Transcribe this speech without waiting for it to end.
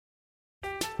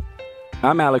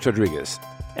I'm Alex Rodriguez.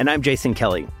 And I'm Jason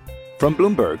Kelly. From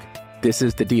Bloomberg, this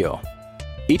is The Deal.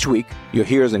 Each week, you'll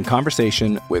hear us in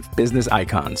conversation with business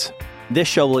icons. This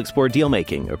show will explore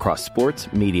deal-making across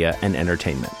sports, media, and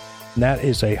entertainment. That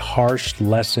is a harsh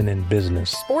lesson in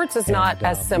business. Sports is not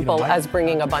as simple as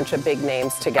bringing a bunch of big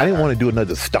names together. I didn't want to do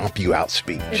another stomp you out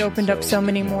speech. It opened up so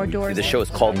many more doors. The show is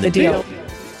called The Deal.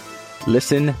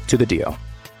 Listen to The Deal.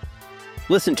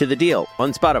 Listen to The Deal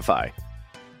on Spotify.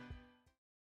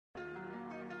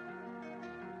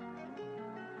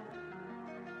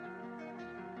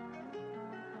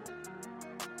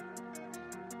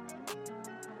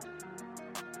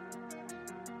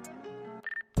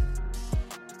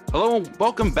 Hello, and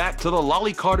welcome back to the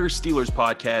Lolly Carter Steelers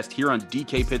podcast here on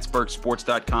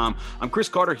DKPittsburghSports.com. I'm Chris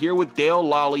Carter here with Dale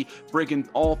Lolly, breaking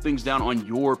all things down on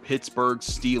your Pittsburgh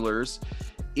Steelers.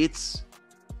 It's,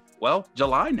 well,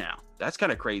 July now. That's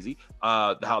kind of crazy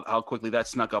how quickly that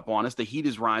snuck up on us. The heat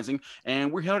is rising,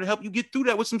 and we're here to help you get through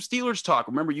that with some Steelers talk.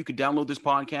 Remember, you can download this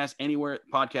podcast anywhere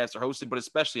podcasts are hosted, but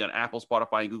especially on Apple,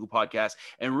 Spotify, and Google Podcasts.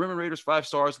 And remember, Raiders 5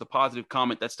 stars, the positive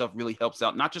comment. That stuff really helps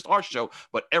out, not just our show,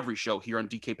 but every show here on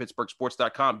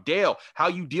DKPittsburghSports.com. Dale, how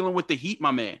you dealing with the heat, my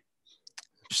man?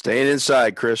 Staying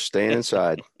inside, Chris. Staying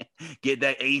inside. Get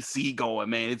that AC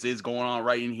going, man. It's going on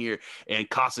right in here. And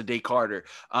Casa de Carter.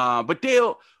 But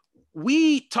Dale,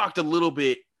 we talked a little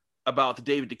bit about the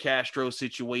David DeCastro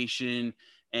situation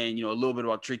and, a little bit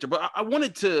about Treater, but I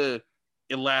wanted to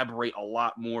elaborate a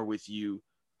lot more with you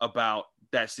about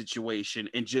that situation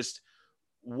and just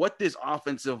what this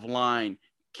offensive line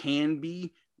can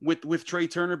be with Trey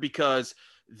Turner, because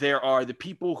there are the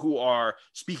people who are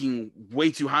speaking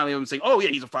way too highly of him, saying, oh yeah,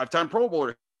 he's a 5-time Pro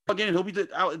Bowler. Again, he'll be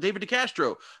David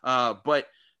DeCastro. But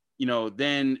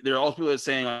then there are also people that are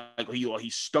saying, like, he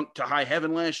stunk to high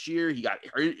heaven last year. He got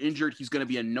injured. He's going to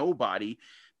be a nobody.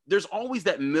 There's always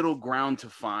that middle ground to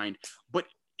find. But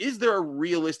is there a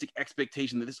realistic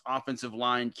expectation that this offensive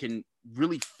line can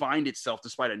really find itself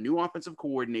despite a new offensive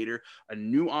coordinator, a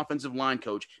new offensive line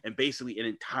coach, and basically an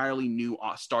entirely new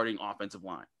starting offensive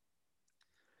line?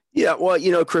 Yeah,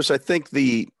 well, Chris, I think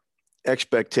the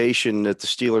expectation that the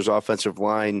Steelers offensive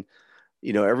line,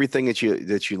 everything that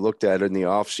you looked at in the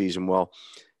offseason,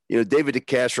 David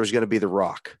DeCastro is going to be the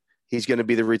rock. He's going to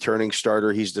be the returning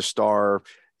starter. He's the star.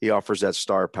 He offers that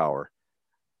star power.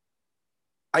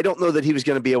 I don't know that he was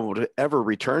going to be able to ever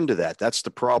return to that. That's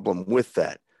the problem with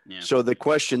that. Yeah. So the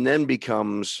question then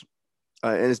becomes,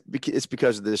 and it's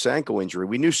because of this ankle injury.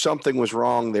 We knew something was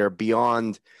wrong there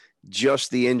beyond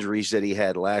just the injuries that he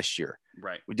had last year.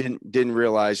 Right. We didn't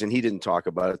realize, and he didn't talk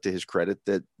about it to his credit,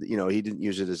 that, he didn't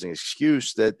use it as an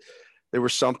excuse, that there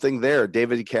was something there.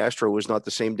 David DeCastro was not the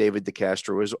same David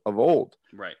DeCastro as of old.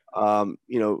 Right.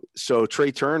 So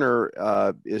Trey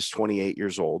Turner is 28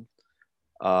 years old.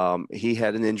 He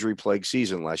had an injury plagued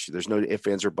season last year. There's no ifs,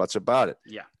 ands, or buts about it.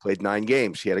 Yeah. Played 9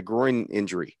 games. He had a groin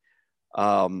injury.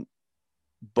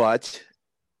 But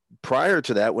prior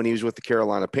to that, when he was with the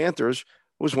Carolina Panthers,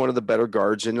 was one of the better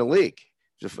guards in the league.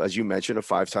 As you mentioned, a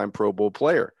 5-time Pro Bowl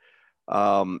player.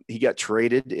 He got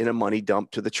traded in a money dump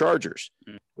to the Chargers.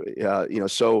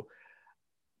 So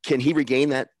can he regain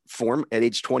that form at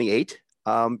age 28?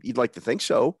 You'd like to think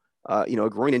so. A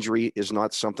groin injury is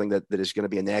not something that is going to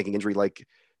be a nagging injury like,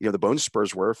 the bone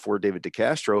spurs were for David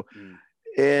DeCastro.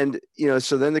 And,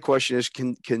 so then the question is,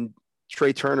 can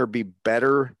Trey Turner be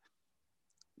better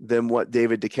than what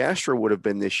David DeCastro would have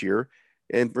been this year?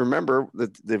 And remember,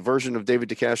 the version of David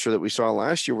DeCastro that we saw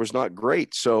last year was not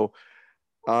great. So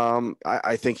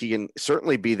I think he can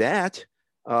certainly be that.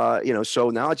 So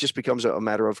now it just becomes a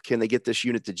matter of, can they get this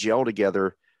unit to gel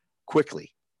together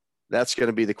quickly? That's going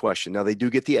to be the question. Now, they do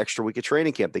get the extra week of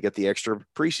training camp. They get the extra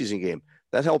preseason game.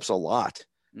 That helps a lot.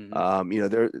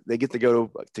 Mm-hmm. They get to go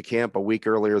to camp a week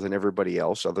earlier than everybody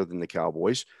else other than the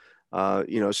Cowboys.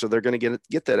 So they're going to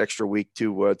get that extra week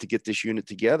to get this unit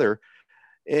together.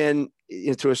 And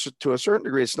to a certain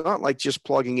degree, it's not like just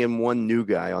plugging in one new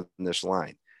guy on this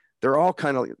line. They're all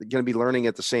kind of going to be learning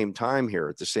at the same time here,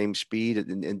 at the same speed,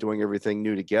 and doing everything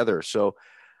new together. So,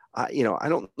 I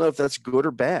don't know if that's good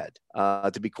or bad,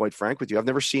 to be quite frank with you. I've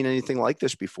never seen anything like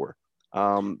this before.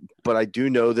 But I do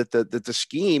know that the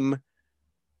scheme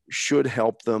should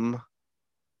help them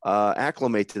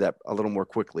acclimate to that a little more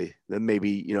quickly than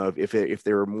maybe, if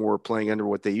they were more playing under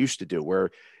what they used to do,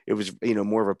 where it was,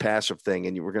 more of a passive thing,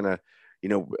 and we're going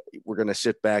to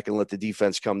sit back and let the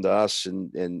defense come to us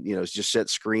and just set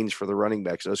screens for the running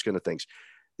backs, those kind of things.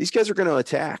 These guys are going to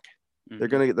attack.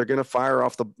 Mm-hmm. They're going to fire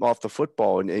off the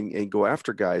football and go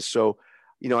after guys. So,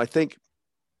 I think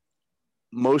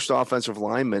most offensive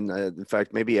linemen, in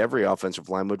fact, maybe every offensive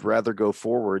line would rather go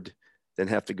forward than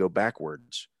have to go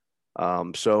backwards.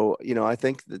 So, I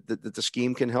think that the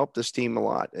scheme can help this team a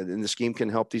lot, and the scheme can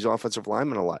help these offensive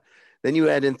linemen a lot. Then you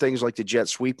add in things like the jet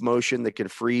sweep motion that can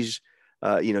freeze,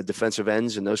 defensive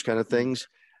ends and those kind of things,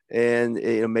 and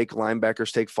make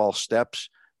linebackers take false steps.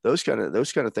 Those kind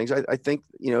of things. I think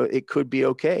it could be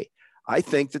okay. I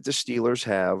think that the Steelers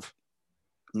have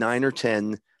 9 or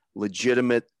 10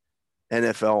 legitimate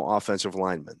NFL offensive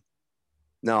linemen.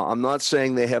 Now, I'm not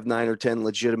saying they have 9 or 10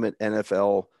 legitimate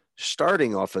NFL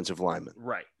starting offensive linemen.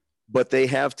 Right. But they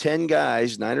have 10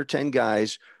 guys, 9 or 10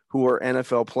 guys who are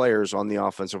NFL players on the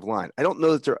offensive line. I don't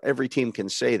know that every team can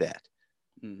say that.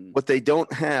 Mm-hmm. What they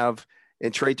don't have,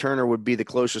 and Trey Turner would be the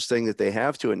closest thing that they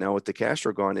have to it now with the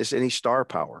Castro gone, is any star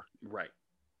power. Right.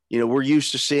 We're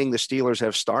used to seeing the Steelers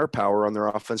have star power on their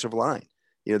offensive line.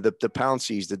 The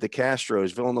Pounceys, the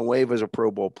Castros, Villanueva is a Pro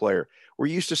Bowl player. We're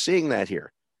used to seeing that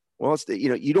here. Well, it's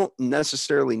you don't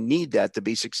necessarily need that to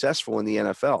be successful in the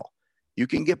NFL. You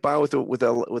can get by with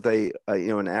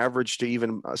an average to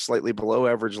even a slightly below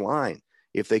average line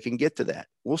if they can get to that.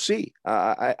 We'll see.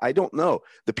 I don't know.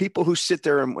 The people who sit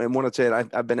there and want to say it,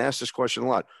 I've been asked this question a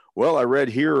lot. Well, I read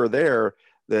here or there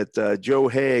that Joe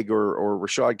Haig or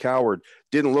Rashad Coward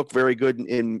didn't look very good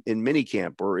in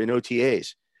minicamp or in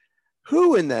OTAs.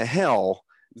 Who in the hell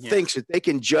thinks that they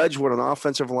can judge what an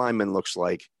offensive lineman looks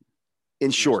like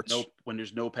in shorts? When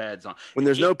there's no pads on. When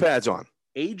there's no pads on.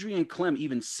 Adrian Clem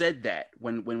even said that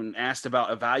when asked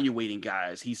about evaluating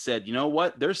guys. He said, you know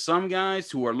what? There's some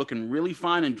guys who are looking really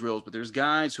fine in drills, but there's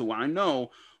guys who I know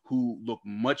who look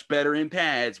much better in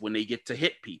pads when they get to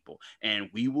hit people. And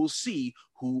we will see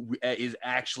who is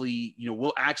actually,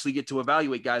 we'll actually get to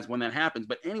evaluate guys when that happens.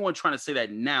 But anyone trying to say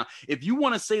that now, if you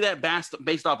want to say that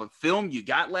based off of film you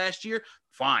got last year,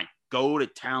 fine. Go to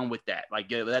town with that.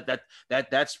 Like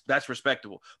that's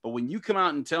respectable. But when you come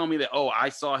out and tell me that, oh, I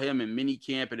saw him in mini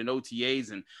camp and in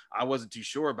OTAs and I wasn't too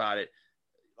sure about it,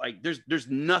 like there's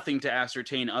nothing to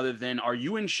ascertain other than, are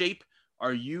you in shape?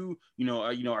 Are you,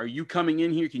 are you coming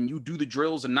in here? Can you do the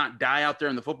drills and not die out there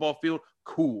in the football field?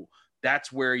 Cool.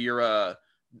 That's where you're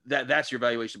that's your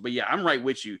evaluation. But yeah, I'm right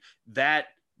with you. That's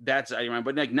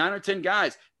but like 9 or 10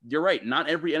 guys, you're right. Not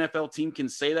every NFL team can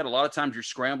say that. A lot of times you're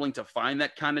scrambling to find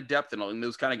that kind of depth and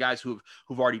those kind of guys who've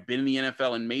already been in the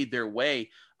NFL and made their way.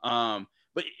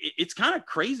 But it's kind of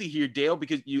crazy here, Dale,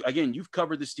 because you've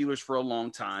covered the Steelers for a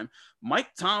long time.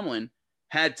 Mike Tomlin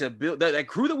had to build that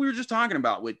crew that we were just talking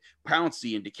about with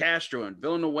Pouncey and DeCastro and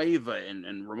Villanueva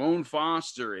and Ramon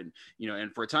Foster and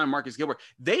for a time Marcus Gilbert.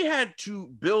 They had to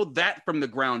build that from the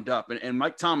ground up. And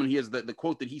Mike Tomlin, he has the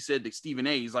quote that he said to Stephen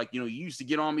A. He's like, you used to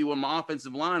get on me when my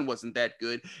offensive line wasn't that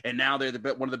good, and now they're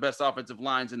one of the best offensive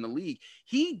lines in the league.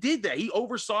 He did that. He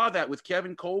oversaw that with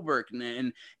Kevin Colbert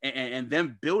and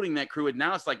them building that crew. And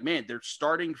now it's like, man, they're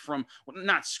starting from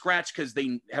not scratch because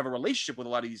they have a relationship with a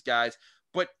lot of these guys,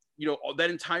 but that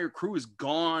entire crew is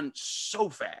gone so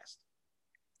fast.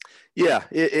 Yeah,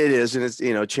 it is. And it's,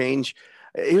 change.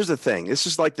 Here's the thing. This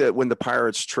is like when the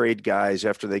Pirates trade guys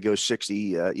after they go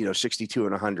 60, 62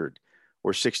 and 100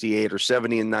 or 68 or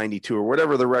 70 and 92 or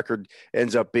whatever the record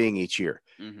ends up being each year.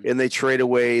 Mm-hmm. And they trade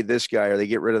away this guy or they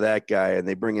get rid of that guy and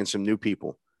they bring in some new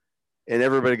people and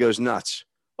everybody goes nuts.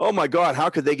 Oh my God,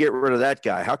 how could they get rid of that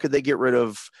guy? How could they get rid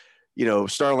of,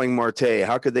 Starling Marte?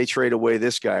 How could they trade away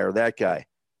this guy or that guy?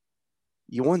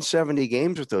 You won 70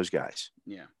 games with those guys.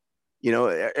 Yeah.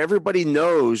 Everybody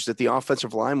knows that the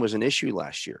offensive line was an issue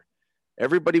last year.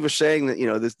 Everybody was saying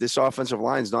that, this offensive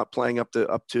line is not playing up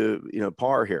to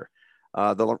par here.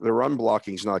 The run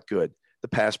blocking is not good. The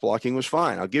pass blocking was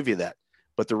fine. I'll give you that.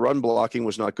 But the run blocking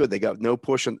was not good. They got no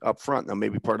push up front. Now,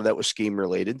 maybe part of that was scheme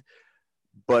related,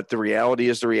 but the reality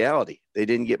is the reality. They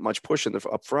didn't get much push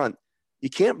up front. You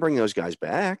can't bring those guys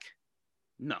back.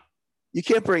 No. You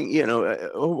can't bring,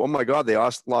 oh my God, they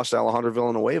lost Alejandro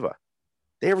Villanueva.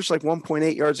 They averaged like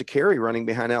 1.8 yards a carry running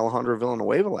behind Alejandro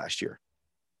Villanueva last year.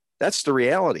 That's the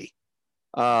reality.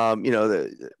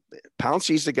 The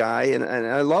Pouncey's the guy, and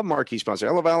I love Marquise Pouncey.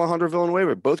 I love Alejandro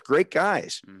Villanueva. Both great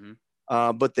guys.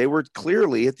 Mm-hmm. But they were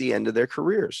clearly at the end of their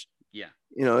careers. Yeah.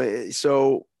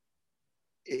 So,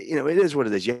 it is what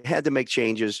it is. You had to make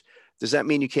changes. Does that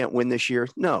mean you can't win this year?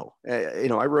 No.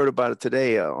 I wrote about it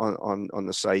today on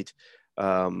the site.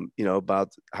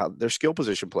 About how they're skill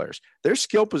position players. Their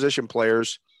skill position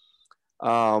players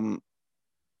are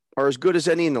as good as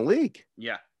any in the league.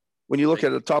 Yeah. When you look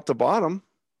at it top to bottom,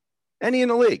 any in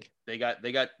the league. They got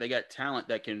talent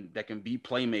that can be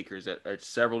playmakers at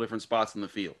several different spots in the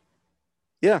field.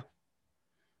 Yeah.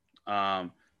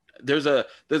 There's an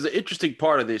interesting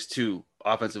part of this too,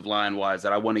 offensive line wise,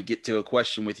 that I want to get to a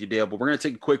question with you, Dale, but we're going to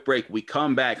take a quick break. We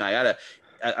come back. I got to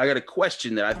I got a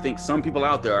question that I think some people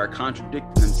out there are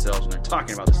contradicting themselves when they're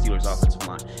talking about the Steelers' offensive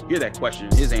line. Hear that question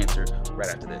and his answer right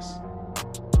after this.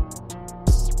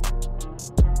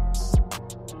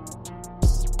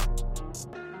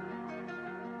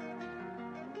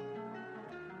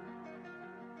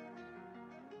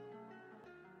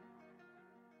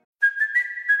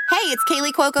 Hey, it's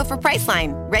Kaylee Cuoco for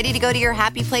Priceline. Ready to go to your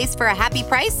happy place for a happy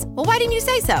price? Well, why didn't you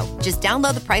say so? Just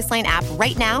download the Priceline app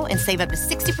right now and save up to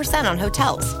 60% on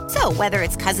hotels. So whether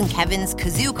it's Cousin Kevin's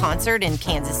Kazoo Concert in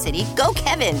Kansas City, go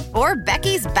Kevin, or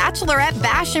Becky's Bachelorette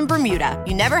Bash in Bermuda,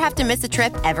 you never have to miss a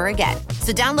trip ever again.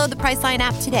 So download the Priceline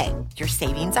app today. Your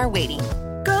savings are waiting.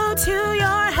 Go to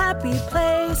your happy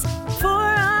place for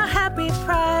a happy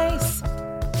price.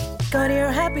 Go to your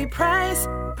happy price,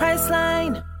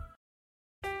 Priceline.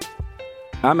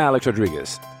 I'm Alex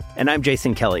Rodriguez. And I'm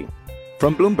Jason Kelly.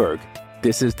 From Bloomberg,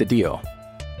 this is The Deal.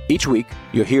 Each week,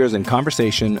 you'll hear us in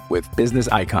conversation with business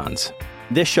icons.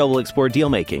 This show will explore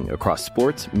deal-making across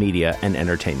sports, media, and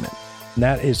entertainment.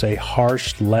 That is a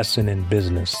harsh lesson in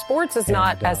business. Sports is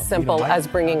not as simple as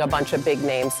bringing a bunch of big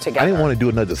names together. I didn't want to do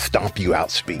another stomp you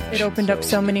out speech. It opened up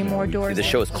so many more doors. The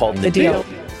show is called The Deal.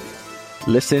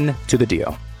 Listen to The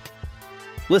Deal.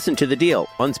 Listen to The Deal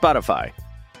on Spotify.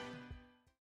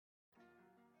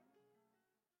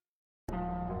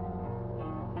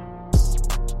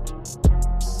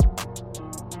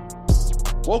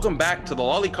 Welcome back to the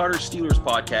Lolly Carter Steelers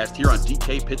podcast here on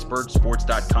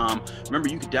DKPittsburghSports.com. Remember,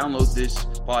 you can download this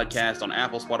podcast on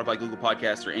Apple, Spotify, Google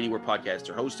Podcasts, or anywhere podcasts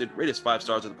are hosted. Rate us 5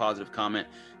 stars with a positive comment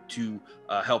to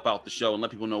help out the show and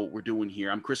let people know what we're doing here.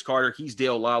 I'm Chris Carter. He's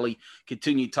Dale Lolly.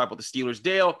 Continue to talk about the Steelers.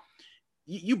 Dale,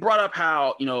 you brought up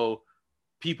how,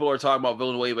 people are talking about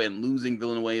Villanueva and losing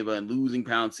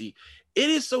Pouncey. It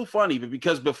is so funny, but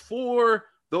because before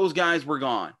those guys were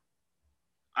gone,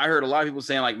 I heard a lot of people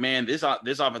saying, like, man, this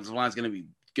offensive line is going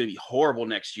to be horrible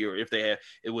next year if they have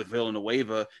it with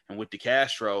Villanueva and with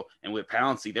DeCastro and with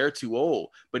Pouncey. They're too old.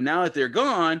 But now that they're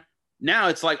gone, now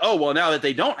it's like, oh, well, now that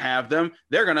they don't have them,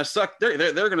 they're going to suck.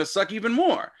 They're going to suck even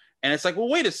more. And it's like, well,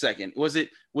 wait a second. Was it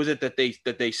that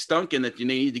they stunk and that you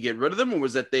need to get rid of them, or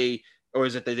is it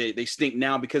that they stink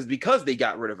now because they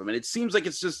got rid of them? And it seems like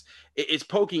it's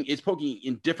poking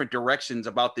in different directions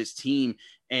about this team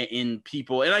and in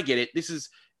people. And I get it.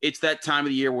 It's that time of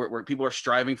the year where people are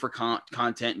striving for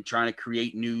content and trying to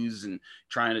create news and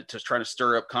trying to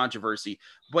stir up controversy.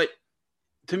 But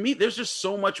to me, there's just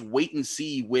so much wait and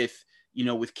see with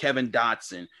Kevin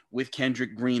Dotson, with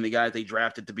Kendrick Green, the guys they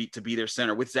drafted to be their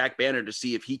center, with Zach Banner to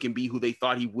see if he can be who they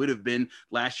thought he would have been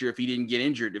last year if he didn't get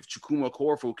injured, if Chukwuma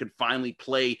Okorafor could finally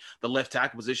play the left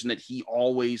tackle position that he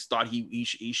always thought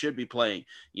he should be playing.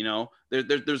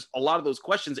 There's a lot of those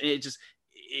questions, and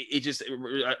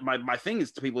my thing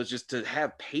is to people is just to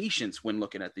have patience when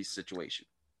looking at this situation.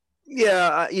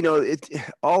 Yeah,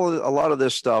 a lot of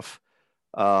this stuff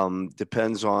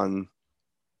depends on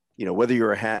whether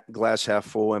you're a glass half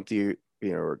full, empty,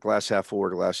 or glass half full or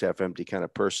glass half empty kind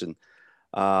of person.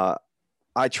 I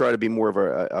try to be more of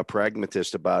a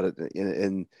pragmatist about it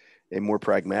and more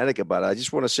pragmatic about it. I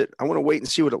just want to wait and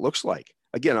see what it looks like.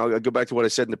 Again, I'll go back to what I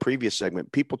said in the previous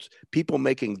segment. People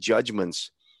making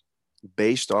judgments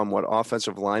based on what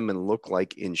offensive linemen look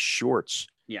like in shorts.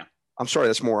 Yeah. I'm sorry,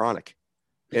 that's moronic.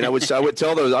 And I would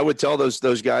tell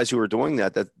those guys who are doing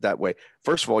that way.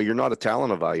 First of all, you're not a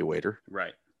talent evaluator.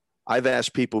 Right. I've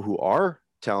asked people who are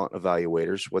talent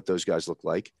evaluators what those guys look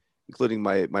like, including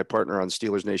my partner on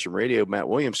Steelers Nation Radio, Matt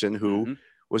Williamson, who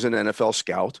was an NFL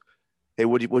scout. Hey,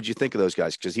 what'd you think of those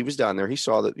guys? Because he was down there. He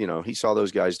saw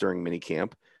those guys during mini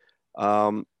camp.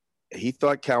 He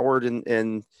thought Coward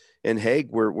and Haig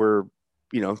were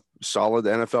solid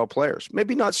NFL players.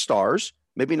 Maybe not stars,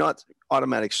 maybe not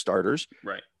automatic starters,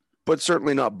 right? But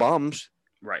certainly not bums,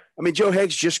 right? I mean, Joe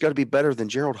Haig's just got to be better than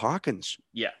Gerald Hawkins.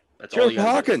 Yeah, that's Gerald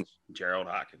Hawkins. Gerald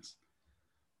Hawkins.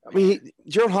 I mean,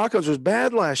 Gerald Hawkins was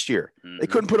bad last year. They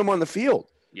couldn't put him on the field.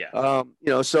 Yeah.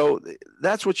 So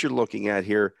that's what you're looking at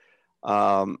here,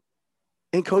 and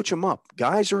coach them up.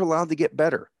 Guys are allowed to get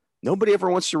better. Nobody ever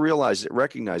wants to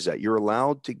recognize that you're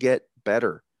allowed to get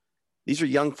better. These are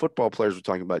young football players we're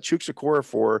talking about. Chukwuma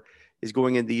Okorafor is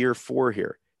going into year 4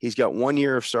 here. He's got 1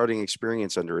 year of starting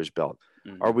experience under his belt.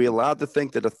 Mm-hmm. Are we allowed to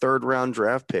think that a 3rd-round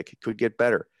draft pick could get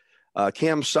better?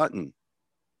 Cam Sutton,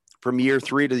 from year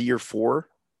 3 to year 4,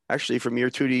 actually from year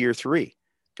 2 to year 3,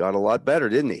 got a lot better,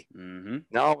 didn't he? Mm-hmm.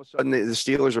 Now all of a sudden the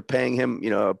Steelers are paying him,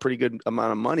 a pretty good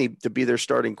amount of money to be their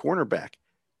starting cornerback.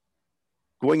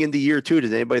 Going into year 2,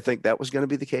 did anybody think that was going to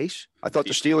be the case? I thought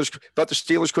the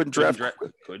Steelers couldn't draft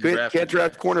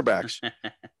cornerbacks.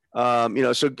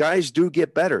 So guys do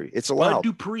get better. It's allowed.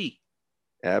 Dupree.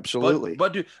 Absolutely.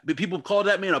 But people called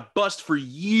that man a bust for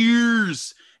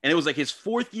years. And it was like his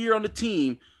 4th year on the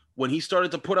team when he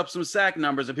started to put up some sack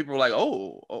numbers, and people were like,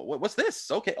 oh what's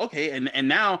this? Okay. And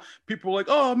now people are like,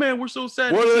 oh man, we're so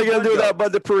sad. What are they going to do without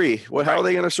Bud Dupree? How are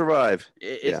they going to survive?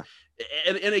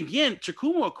 And again,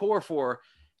 Chukwuma Okorafor,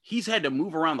 he's had to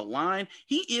move around the line.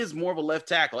 He is more of a left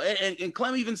tackle. And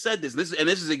Clem even said this. This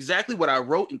is exactly what I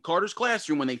wrote in Carter's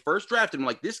classroom when they first drafted him.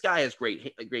 Like, this guy has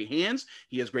great hands.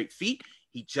 He has great feet.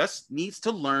 He just needs to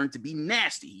learn to be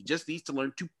nasty. He just needs to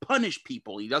learn to punish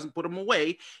people. He doesn't put them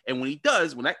away. And when he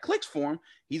does, when that clicks for him,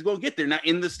 he's going to get there. Now,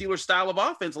 in the Steelers style of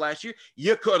offense last year,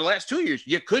 the last 2 years,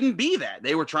 you couldn't be that.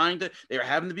 They were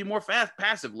having to be more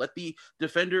passive. Let the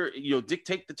defender,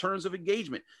 dictate the terms of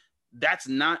engagement. That's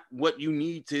not what you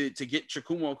need to get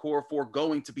Chukwuma Okorafor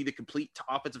going to be the complete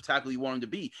offensive tackle you want him to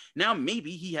be. Now,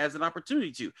 maybe he has an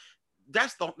opportunity to.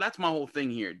 That's my whole thing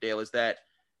here, Dale, is that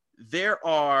there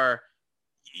are –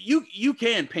 you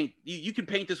can paint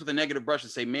this with a negative brush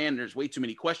and say, man, there's way too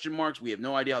many question marks. We have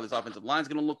no idea how this offensive line is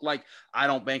going to look like. I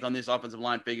don't bank on this offensive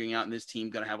line figuring out, and this team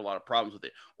going to have a lot of problems with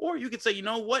it. Or you could say, you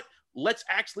know what? Let's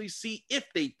actually see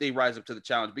if they rise up to the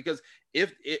challenge. Because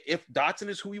if Dotson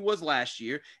is who he was last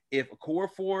year, if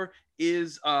Okorafor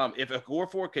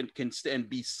can stand,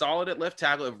 be solid at left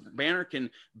tackle, if Banner can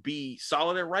be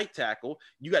solid at right tackle,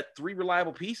 you got 3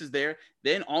 reliable pieces there.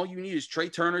 Then all you need is Trey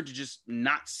Turner to just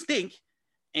not stink,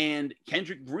 and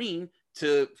Kendrick Green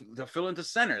to fill into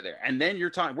center there. And then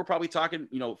we're probably talking,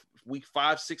 week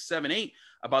 5, 6, 7, 8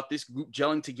 about this group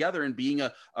gelling together and being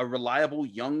a reliable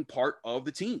young part of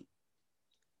the team.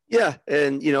 Yeah.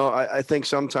 And, I think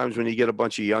sometimes when you get a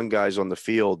bunch of young guys on the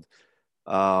field,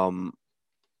 that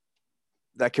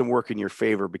can work in your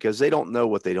favor because they don't know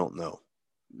what they don't know.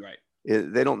 Right.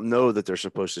 They don't know that they're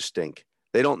supposed to stink.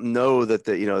 They don't know that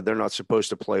they're not supposed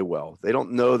to play well. They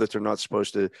don't know that they're not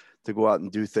supposed to go out and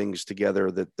do things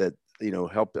together that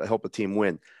help a team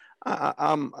win.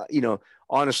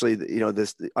 Honestly,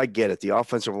 I get it. The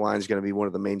offensive line is going to be one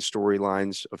of the main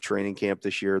storylines of training camp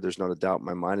this year. There's not a doubt in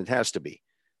my mind. It has to be.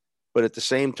 But at the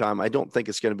same time, I don't think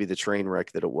it's going to be the train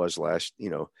wreck that it was last,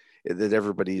 that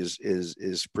everybody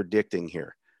is predicting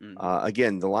here. Mm-hmm.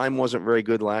 Again, the line wasn't very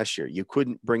good last year. You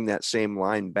couldn't bring that same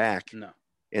line back. No.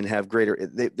 And have greater,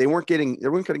 they weren't going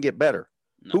to get better.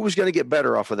 No. Who was going to get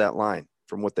better off of that line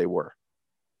from what they were?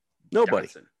 Nobody.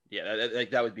 Johnson. Yeah,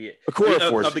 that would be it.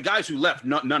 Of the guys who left,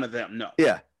 none of them, no.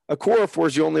 Yeah. Okorafor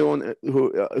is the only one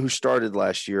who started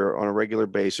last year on a regular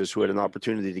basis who had an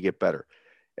opportunity to get better.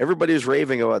 Everybody was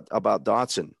raving about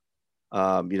Dotson,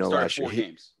 last year.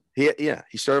 Games.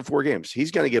 He started 4 games.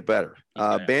 He's going to get better.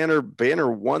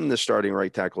 Banner won the starting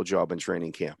right tackle job in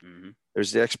training camp. Mm-hmm.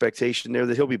 There's the expectation there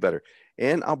that he'll be better.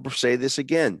 And I'll say this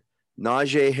again,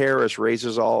 Najee Harris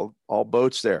raises all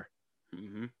boats there.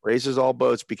 Mm-hmm. Raises all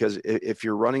boats because if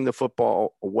you're running the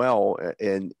football well,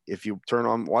 and if you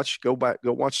go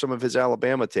watch some of his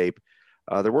Alabama tape,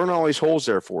 there weren't always holes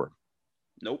there for him.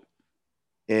 Nope.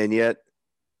 And yet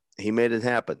he made it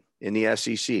happen in the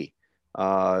SEC.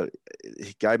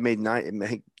 Guy made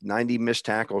 90 missed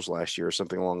tackles last year or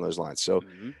something along those lines. So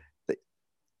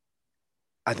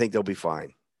I think they'll be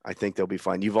fine.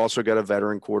 You've also got a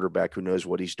veteran quarterback who knows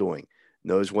what he's doing,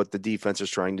 knows what the defense is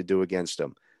trying to do against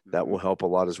him. That will help a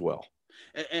lot as well.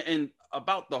 And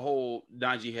about the whole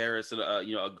Najee Harris, a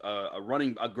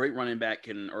great running back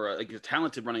a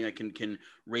talented running back can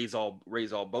raise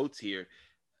all boats here.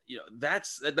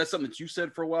 That's something that you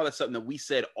said for a while. That's something that we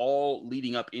said all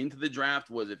leading up into the draft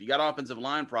was if you got offensive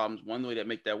line problems, one way to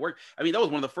make that work. I mean, that was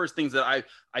one of the first things that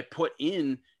I put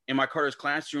in my Carter's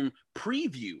Classroom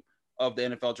preview of the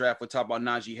NFL draft. We talk about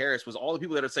Najee Harris was all the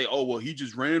people that would say, oh, well, he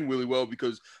just ran really well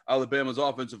because Alabama's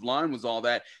offensive line was all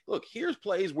that. Look, here's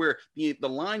plays where the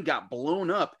line got blown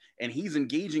up and he's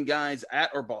engaging guys at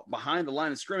or behind the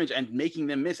line of scrimmage and making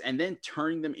them miss and then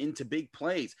turning them into big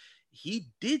plays. He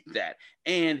did that.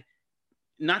 And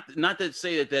not to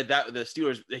say that the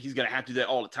Steelers, that he's going to have to do that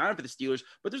all the time for the Steelers,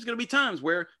 but there's going to be times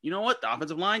where, the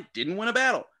offensive line didn't win a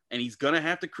battle. And he's going to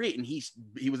have to create. And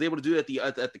he was able to do it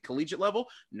at the collegiate level.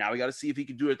 Now we got to see if he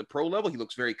can do it at the pro level. He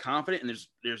looks very confident. And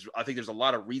I think there's a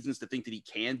lot of reasons to think that he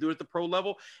can do it at the pro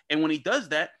level. And when he does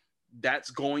that,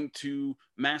 that's going to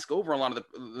mask over a lot of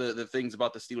the things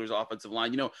about the Steelers offensive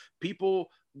line. People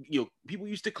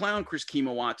used to clown Chris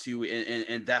Kimawatu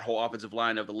and that whole offensive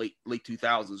line of the late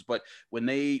 2000s. But when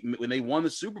they won the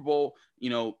Super Bowl,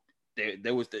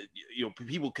 there was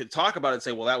people could talk about it and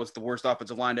say, well, that was the worst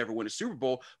offensive line to ever win a Super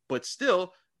Bowl, but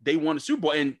still they won a Super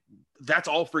Bowl and that's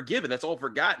all forgiven. That's all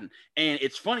forgotten. And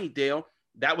it's funny, Dale,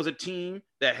 that was a team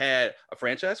that had a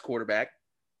franchise quarterback,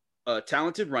 a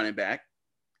talented running back,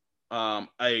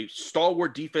 a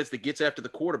stalwart defense that gets after the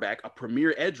quarterback, a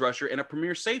premier edge rusher, and a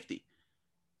premier safety.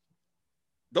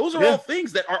 Those are all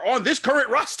things that are on this current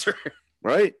roster.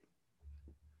 Right.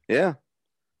 Yeah.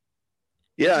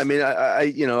 Yeah. I mean,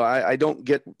 I don't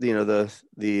get, the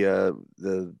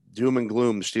doom and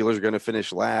gloom. Steelers are going to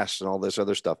finish last and all this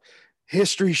other stuff.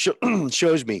 History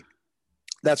shows me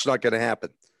that's not going to happen.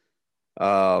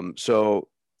 So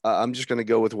I'm just going to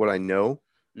go with what I know.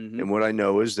 Mm-hmm. And what I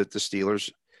know is that the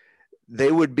Steelers,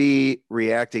 they would be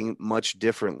reacting much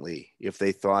differently if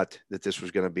they thought that this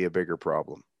was going to be a bigger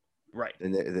problem. Right.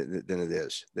 Than it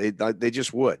is. They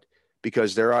just would,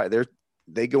 because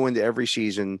they go into every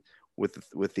season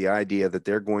with the idea that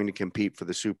they're going to compete for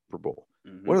the Super Bowl.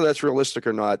 Mm-hmm. Whether that's realistic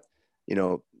or not,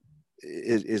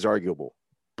 is arguable.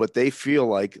 But they feel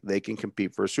like they can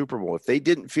compete for a Super Bowl. If they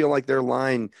didn't feel like their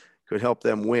line could help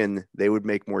them win, they would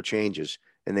make more changes,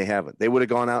 and they haven't. They would have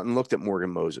gone out and looked at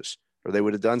Morgan Moses, or they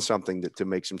would have done something to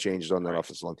make some changes on that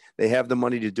offensive line. They have the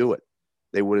money to do it.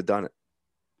 They would have done it.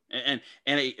 And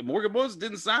Morgan Moses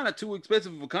didn't sign a too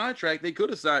expensive of a contract. They could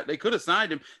have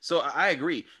signed him. So I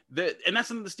agree and that's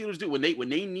something the Steelers do when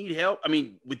they need help. I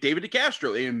mean, with David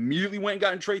DeCastro, they immediately went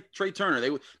and got Trey Turner.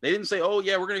 They didn't say, oh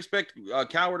yeah, we're going to expect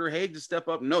Coward or Haig to step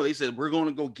up. No, they said we're going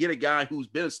to go get a guy who's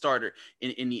been a starter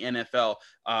in the NFL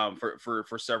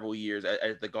for several years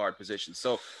at the guard position.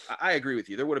 So I agree with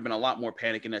you. There would have been a lot more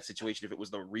panic in that situation if it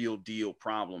was the real deal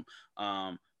problem.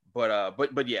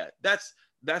 But yeah, that's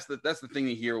the thing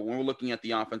to hear when we're looking at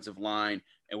the offensive line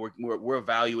and we're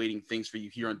evaluating things for you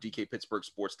here on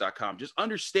DKPittsburghSports.com. Just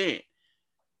understand,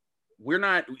 we're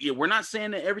not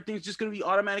saying that everything's just going to be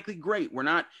automatically great. We're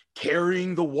not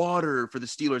carrying the water for the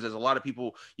Steelers, as a lot of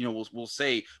people, will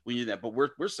say when you do that. But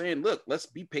we're saying, look, let's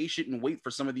be patient and wait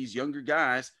for some of these younger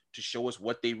guys to show us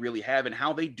what they really have and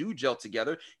how they do gel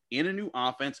together in a new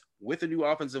offense with a new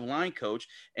offensive line coach.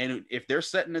 And if they're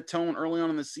setting a tone early on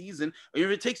in the season, or if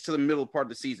it takes to the middle part of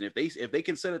the season, if they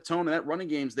can set a tone and that running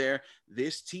game's there,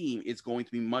 this team is going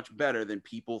to be much better than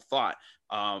people thought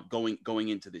going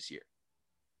into this year.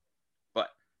 But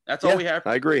that's all we have.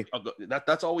 I agree.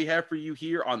 That's all we have for you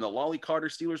here on the Lolly Carter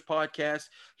Steelers podcast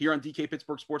here on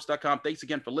DKPittsburghSports.com. Thanks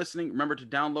again for listening. Remember to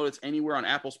download us anywhere on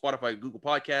Apple, Spotify, Google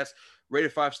Podcasts.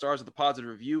 Rated 5 stars with a positive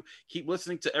review. Keep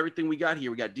listening to everything we got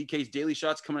here. We got DK's Daily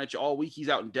Shots coming at you all week. He's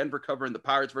out in Denver covering the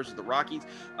Pirates versus the Rockies.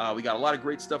 We got a lot of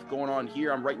great stuff going on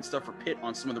here. I'm writing stuff for Pitt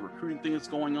on some of the recruiting things that's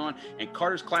going on. And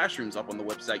Carter's Classroom's up on the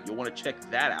website. You'll want to check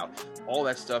that out. All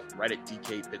that stuff right at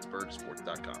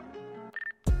DKPittsburghSports.com.